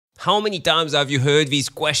How many times have you heard these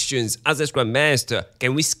questions as a Scrum Master?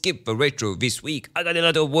 Can we skip the retro this week? I got a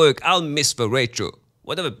lot of work, I'll miss the retro.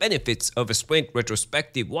 What are the benefits of a sprint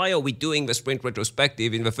retrospective? Why are we doing the sprint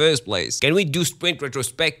retrospective in the first place? Can we do sprint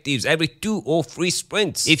retrospectives every 2 or 3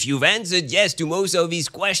 sprints? If you've answered yes to most of these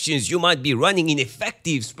questions, you might be running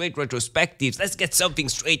ineffective sprint retrospectives. Let's get something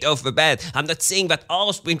straight off the bat. I'm not saying that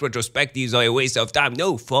all sprint retrospectives are a waste of time.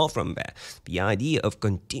 No, far from that. The idea of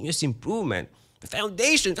continuous improvement, that's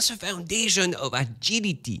the foundation of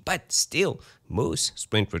agility. But still, most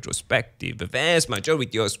sprint retrospectives, the vast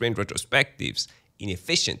majority of sprint retrospectives,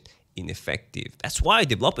 inefficient, ineffective. That's why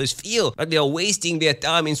developers feel that they are wasting their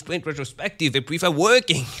time in sprint retrospective. They prefer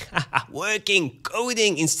working,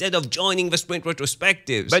 coding instead of joining the sprint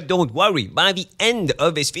retrospectives. But don't worry, by the end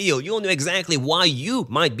of this video, you'll know exactly why you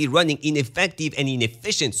might be running ineffective and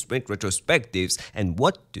inefficient sprint retrospectives and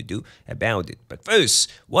what to do about it. But first,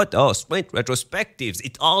 what are sprint retrospectives?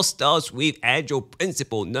 It all starts with Agile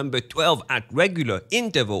principle number 12. At regular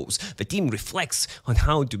intervals, the team reflects on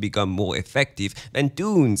how to become more effective, then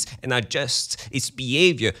tunes and adjusts its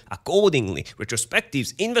behavior accordingly.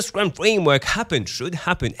 Retrospectives in the Scrum framework should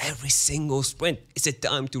happen every single sprint. It's a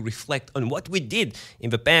time to reflect on what we did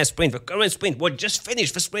in the past sprint, the current sprint, what just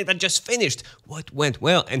finished, the sprint that just finished, what went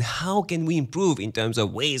well, and how can we improve in terms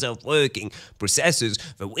of ways of working, processes,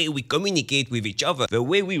 the way we communicate with each other, the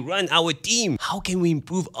way we run our team. How can we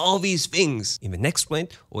improve all these things in the next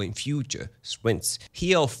sprint or in future sprints?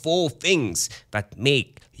 Here are 4 things that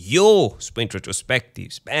make your sprint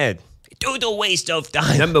retrospectives bad. A total waste of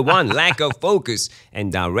time. Number 1, lack of focus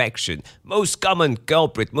and direction. Most common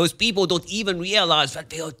culprit. Most people don't even realize that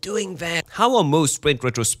they are doing that. How are most sprint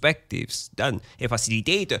retrospectives done? A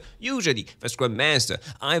facilitator, usually the Scrum Master,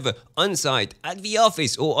 either on-site, at the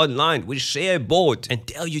office or online, will share a board and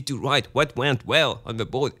tell you to write what went well on the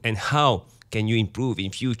board and how can you improve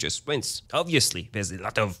in future sprints. Obviously, there's a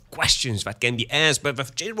lot of questions that can be asked, but the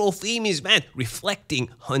general theme is that reflecting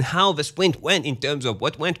on how the sprint went in terms of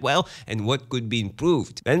what went well and what could be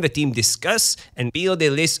improved. Then the team discuss and build a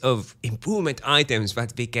list of improvement items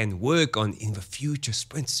that they can work on in the future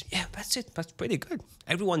sprints. Yeah, that's it. That's pretty good.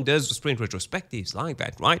 Everyone does sprint retrospectives like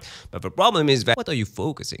that, right? But the problem is that what are you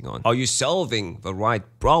focusing on? Are you solving the right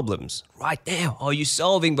problems right now? Are you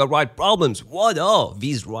solving the right problems? What are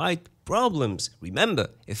these right problems? Remember,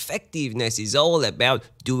 effectiveness is all about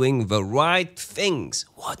doing the right things.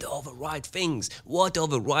 What are the right things? What are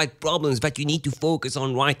the right problems that you need to focus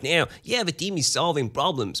on right now? Yeah, the team is solving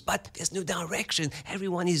problems, but there's no direction.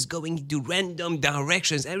 Everyone is going into random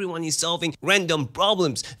directions. Everyone is solving random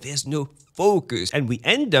problems. There's no focus. And we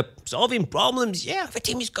end up solving problems. Yeah, the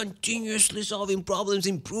team is continuously solving problems,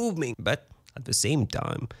 improving, but at the same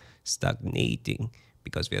time, stagnating,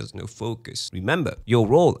 because there's no focus. Remember, your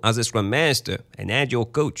role as a Scrum Master, an Agile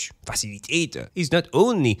coach, facilitator, is not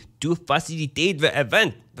only to facilitate the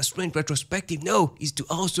event, the sprint retrospective, no, is to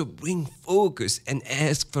also bring focus and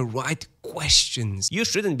ask the right questions. You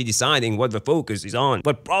shouldn't be deciding what the focus is on,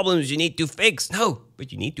 what problems you need to fix. No,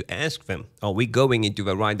 but you need to ask them. Are we going into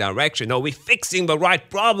the right direction? Are we fixing the right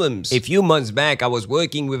problems? A few months back, I was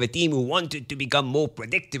working with a team who wanted to become more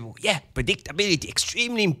predictable. Yeah, predictability,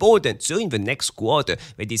 extremely important. So in the next quarter,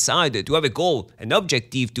 they decided to have a goal, an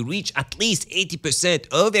objective to reach at least 80%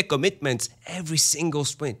 of their commitments every single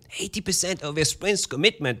sprint. 80% of their sprint's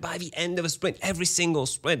commitment by the end of a sprint, every single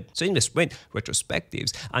sprint. So in the sprint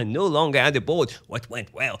retrospectives, I no longer had a board. What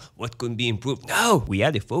went well? What could be improved? No, we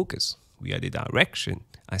had a focus. We had a direction.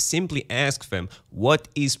 I simply asked them, what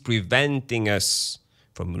is preventing us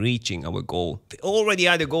from reaching our goal? They already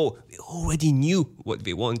had a goal. They already knew what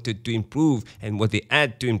they wanted to improve and what they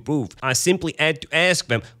had to improve. I simply had to ask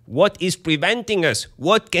them, what is preventing us?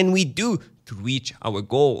 What can we do to reach our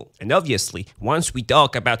goal? And obviously, once we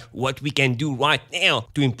talk about what we can do right now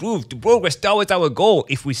to improve, to progress towards our goal,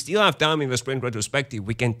 if we still have time in the sprint retrospective,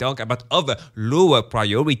 we can talk about other lower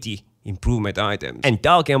priority improvement items. And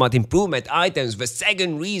talking about improvement items, the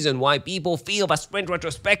second reason why people feel that sprint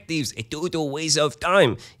retrospectives a total waste of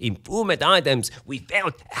time. Improvement items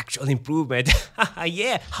without actual improvement.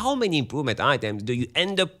 Yeah, how many improvement items do you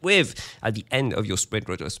end up with at the end of your sprint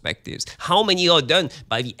retrospectives? How many are done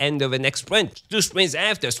by the end of the next sprint? 2 sprints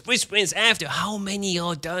after, 3 sprints after, how many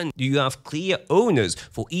are done? Do you have clear owners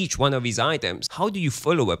for each one of these items? How do you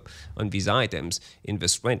follow up on these items in the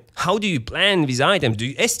sprint? How do you plan these items? Do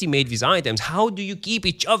you estimate these items? How do you keep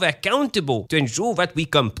each other accountable to ensure that we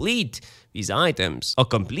complete these items, or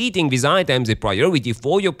completing these items a priority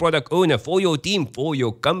for your product owner, for your team, for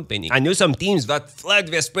your company. I know some teams that flood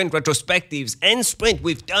their sprint retrospectives and sprint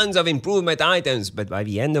with tons of improvement items, but by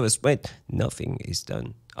the end of a sprint, nothing is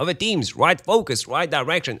done. Other teams, right focus, right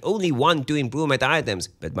direction, only 1-2 improvement items,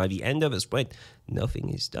 but by the end of a sprint, nothing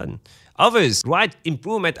is done. Others, right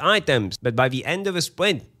improvement items, but by the end of a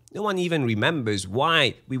sprint, no one even remembers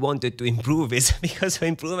why we wanted to improve it, because the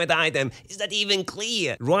improvement item is not even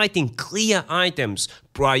clear. Writing clear items,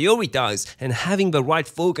 prioritize, and having the right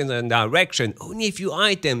focus and direction, only a few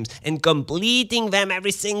items, and completing them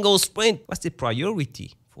every single sprint. What's the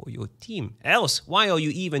priority for your team? Else, why are you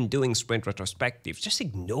even doing sprint retrospectives? Just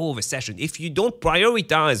ignore the session. If you don't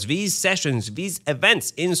prioritize these sessions, these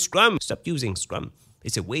events in Scrum, stop using Scrum.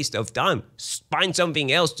 It's a waste of time. Find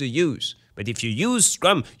something else to use. But if you use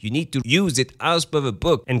Scrum, you need to use it as per the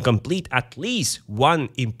book and complete at least 1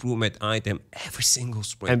 improvement item every single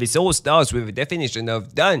sprint. And this all starts with a definition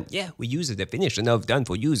of done. Yeah, we use a definition of done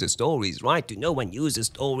for user stories, right? To know when user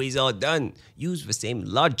stories are done. Use the same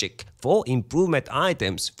logic for improvement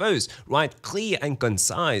items. First, write clear and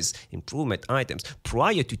concise improvement items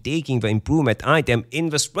prior to taking the improvement item in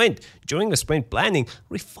the sprint. During the sprint planning,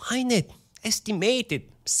 refine it, estimate it.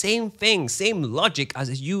 Same thing, same logic as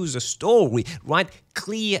a user story, right?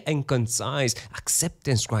 Clear and concise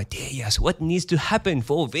acceptance criteria. So what needs to happen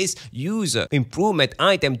for this user improvement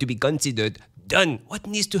item to be considered done? What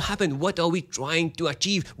needs to happen? What are we trying to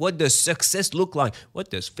achieve? What does success look like? What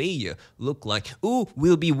does failure look like? Who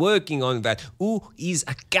will be working on that? Who is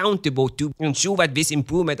accountable to ensure that this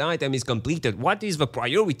improvement item is completed? What is the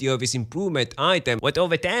priority of this improvement item? What are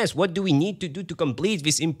the tasks? What do we need to do to complete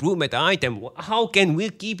this improvement item? How can we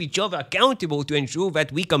keep each other accountable to ensure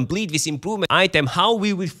that we complete this improvement item? How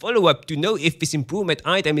we will follow up to know if this improvement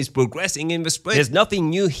item is progressing in the sprint? There's nothing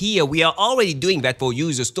new here. We are already doing that for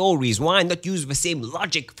user stories. Why not use the same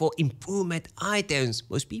logic for improvement items?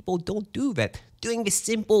 Most people don't do that. Doing this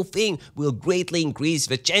simple thing will greatly increase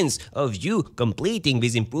the chance of you completing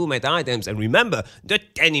these improvement items. And remember, not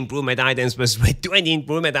 10 improvement items per sprint, 20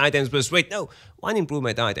 improvement items per sprint. No, 1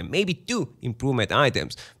 improvement item, maybe 2 improvement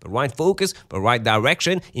items. The right focus, the right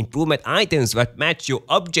direction, improvement items that match your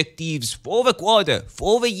objectives for the quarter,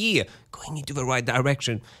 for the year, going into the right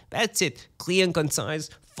direction. That's it. Clear and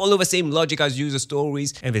concise. Follow the same logic as user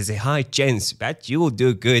stories, and there's a high chance that you will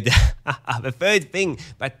do good. The third thing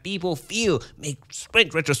that people feel makes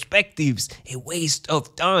sprint retrospectives a waste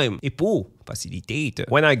of time. A poor facilitator.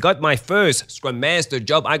 When I got my first Scrum Master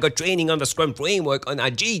job, I got training on the Scrum framework, on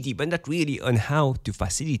agility, but not really on how to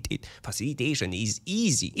facilitate. Facilitation is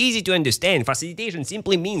easy to understand. Facilitation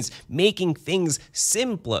simply means making things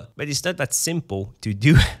simpler, but it's not that simple to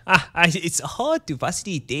do. It's hard to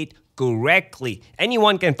facilitate correctly.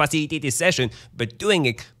 Anyone can facilitate a session, but doing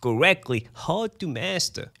it correctly, hard to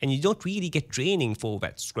master. And you don't really get training for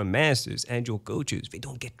that. Scrum Masters, Agile coaches, they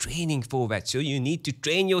don't get training for that. So you need to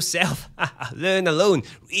train yourself. Learn alone,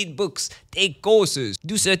 read books, take courses,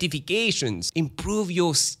 do certifications, improve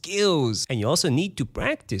your skills. And you also need to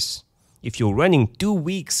practice. If you're running 2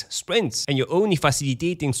 weeks sprints and you're only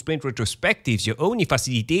facilitating sprint retrospectives, you're only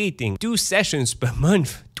facilitating 2 sessions per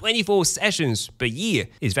month, 24 sessions per year.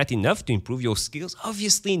 Is that enough to improve your skills?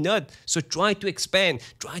 Obviously not. So try to expand.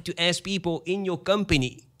 Try to ask people in your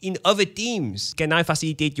company, in other teams, can I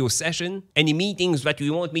facilitate your session? Any meetings that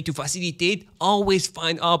you want me to facilitate? Always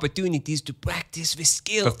find opportunities to practice the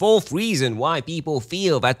skill. The fourth reason why people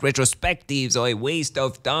feel that retrospectives are a waste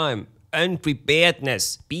of time: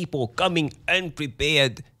 unpreparedness. People coming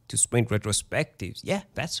unprepared to sprint retrospectives. Yeah,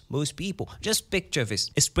 that's most people. Just picture this,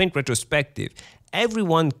 a sprint retrospective.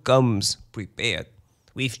 Everyone comes prepared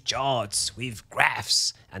with charts, with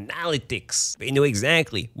graphs, analytics. They know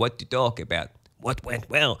exactly what to talk about. What went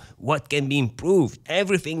well? What can be improved?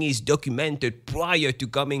 Everything is documented prior to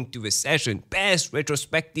coming to the session. Past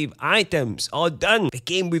retrospective items are done. They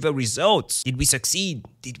came with the results. Did we succeed?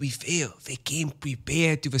 Did we fail? They came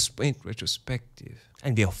prepared to the sprint retrospective.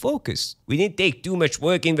 And they are focused. We didn't take too much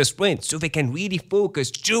work in the sprint, so they can really focus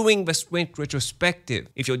during the sprint retrospective.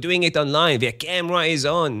 If you're doing it online, their camera is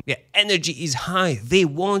on, their energy is high, they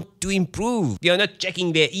want to improve. They are not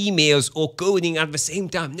checking their emails or coding at the same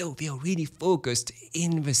time. No, they are really focused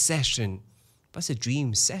in the session. That's a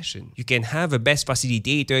dream session. You can have the best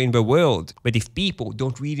facilitator in the world, but if people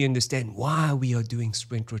don't really understand why we are doing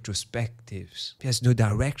sprint retrospectives, there's no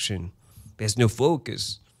direction, there's no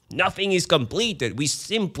focus. Nothing is completed. We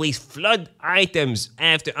simply flood items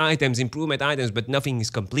after items, improvement items, but nothing is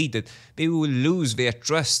completed. They will lose their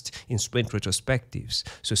trust in sprint retrospectives.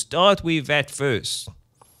 So start with that first.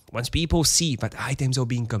 Once people see that items are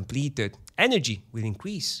being completed, energy will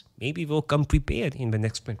increase. Maybe we'll come prepared in the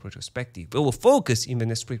next sprint retrospective. We will focus in the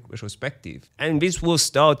next sprint retrospective. And this will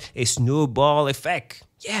start a snowball effect.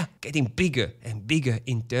 Yeah, getting bigger and bigger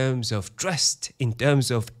in terms of trust, in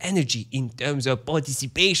terms of energy, in terms of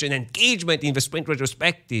participation, engagement in the sprint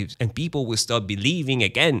retrospectives. And people will start believing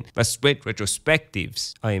again that sprint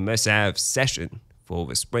retrospectives are a must-have session for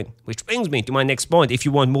the sprint. Which brings me to my next point. If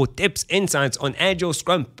you want more tips, insights on Agile,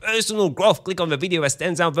 Scrum, personal growth, click on the video that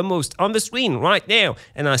stands out the most on the screen right now.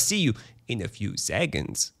 And I'll see you in a few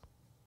seconds.